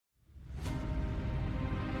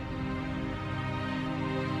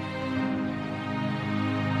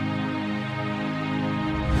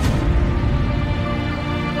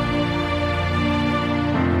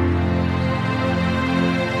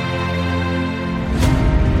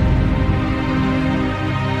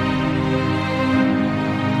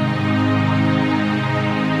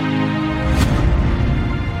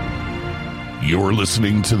You're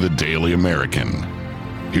listening to The Daily American.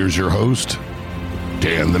 Here's your host,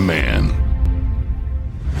 Dan the Man.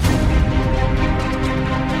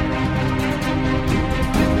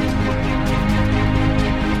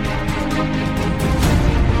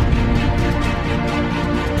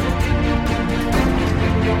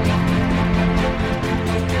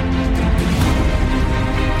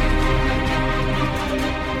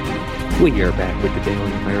 We are back with the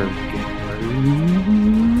Daily American.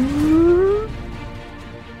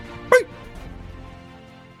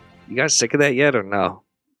 You guys sick of that yet or no?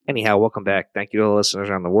 Anyhow, welcome back. Thank you to all the listeners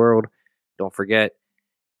around the world. Don't forget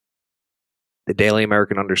the Daily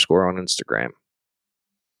American _ on Instagram.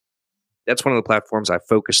 That's one of the platforms I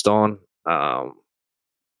focused on.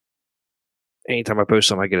 Anytime I post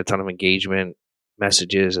something, I get a ton of engagement,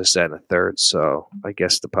 messages, this, that, and a third. So I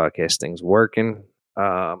guess the podcast thing's working.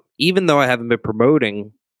 Even though I haven't been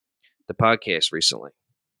promoting the podcast recently,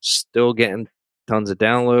 still getting tons of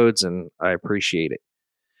downloads, and I appreciate it.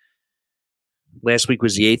 Last week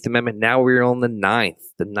was the 8th Amendment. Now we're on the 9th.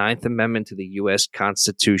 The 9th Amendment to the U.S.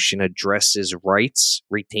 Constitution addresses rights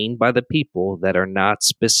retained by the people that are not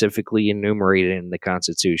specifically enumerated in the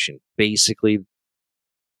Constitution. Basically,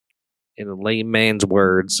 in a layman's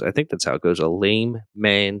words, I think that's how it goes, a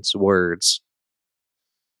layman's words.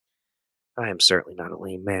 I am certainly not a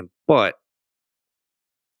lame man, but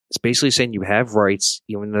it's basically saying you have rights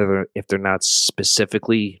even though if they're not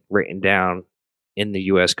specifically written down in the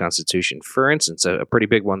U.S. Constitution. For instance, a pretty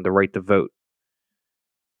big one, the right to vote.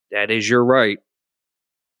 That is your right,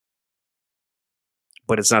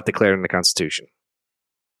 but it's not declared in the Constitution.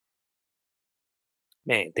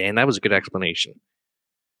 Man, Dan, that was a good explanation.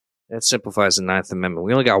 That simplifies the 9th Amendment.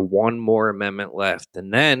 We only got one more amendment left.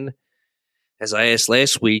 And then, as I asked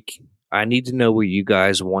last week, I need to know what you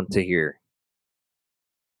guys want to hear.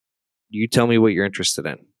 You tell me what you're interested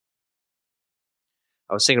in.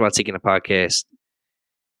 I was thinking about taking a podcast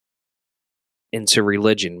into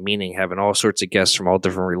religion, meaning having all sorts of guests from all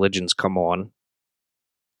different religions come on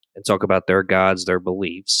and talk about their gods, their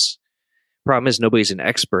beliefs. Problem is, nobody's an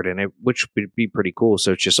expert in it, which would be pretty cool.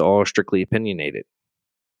 So it's just all strictly opinionated.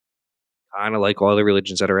 Kind of like all the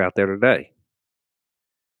religions that are out there today.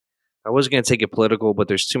 I was going to take it political, but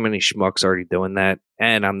there's too many schmucks already doing that.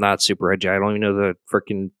 And I'm not super edgy. I don't even know the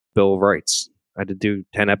freaking Bill of Rights. I had to do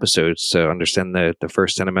 10 episodes to understand the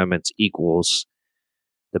first 10 amendments equals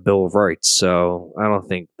the Bill of Rights. So I don't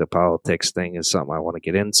think the politics thing is something I want to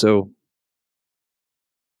get into.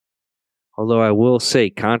 Although I will say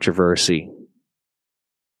controversy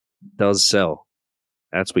does sell.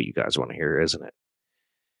 That's what you guys want to hear, isn't it?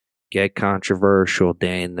 Get controversial,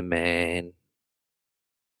 Dan the Man.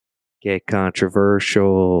 Get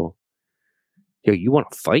controversial. Yo, you want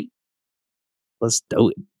to fight? Let's do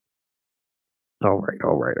it. All right.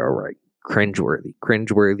 Cringeworthy.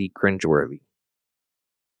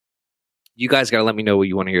 You guys got to let me know what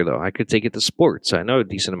you want to hear, though. I could take it to sports. I know a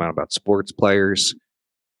decent amount about sports players.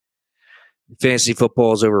 Fantasy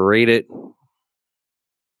football is overrated.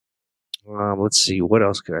 Let's see. What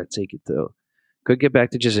else could I take it to? Could get back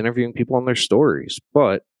to just interviewing people on their stories.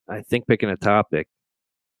 But I think picking a topic,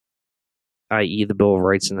 i.e. the Bill of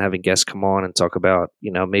Rights, and having guests come on and talk about,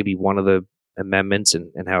 maybe one of the amendments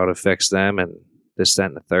and how it affects them and this, that,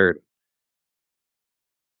 and the third.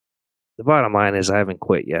 The bottom line is I haven't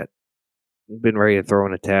quit yet. I've been ready to throw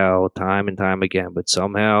in a towel time and time again, but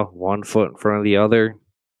somehow, one foot in front of the other,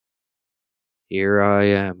 here I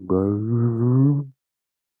am.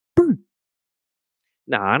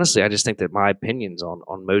 No, honestly, I just think that my opinions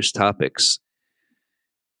on most topics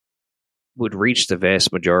would reach the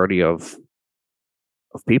vast majority of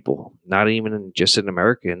people, not even just in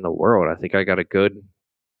America, in the world. I think I got a good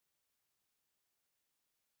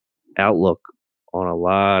outlook on a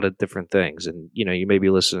lot of different things. And, you may be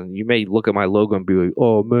listening, you may look at my logo and be like,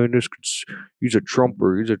 oh man, he's a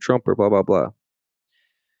Trumper, blah, blah, blah.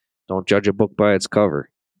 Don't judge a book by its cover.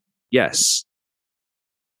 Yes,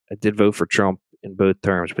 I did vote for Trump in both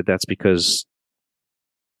terms, but that's because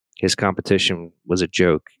his competition was a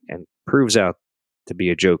joke and proves out to be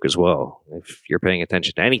a joke as well, if you're paying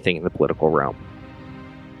attention to anything in the political realm.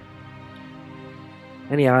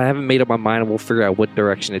 Anyhow, I haven't made up my mind, and we'll figure out what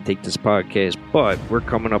direction to take this podcast, but we're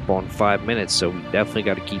coming up on 5 minutes, so we definitely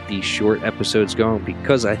got to keep these short episodes going,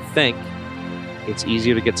 because I think it's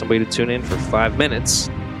easier to get somebody to tune in for 5 minutes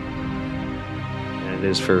than it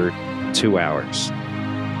is for 2 hours.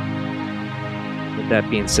 With that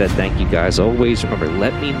being said, thank you guys. Always remember,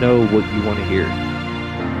 let me know what you want to hear.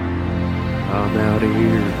 I'm out of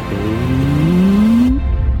here.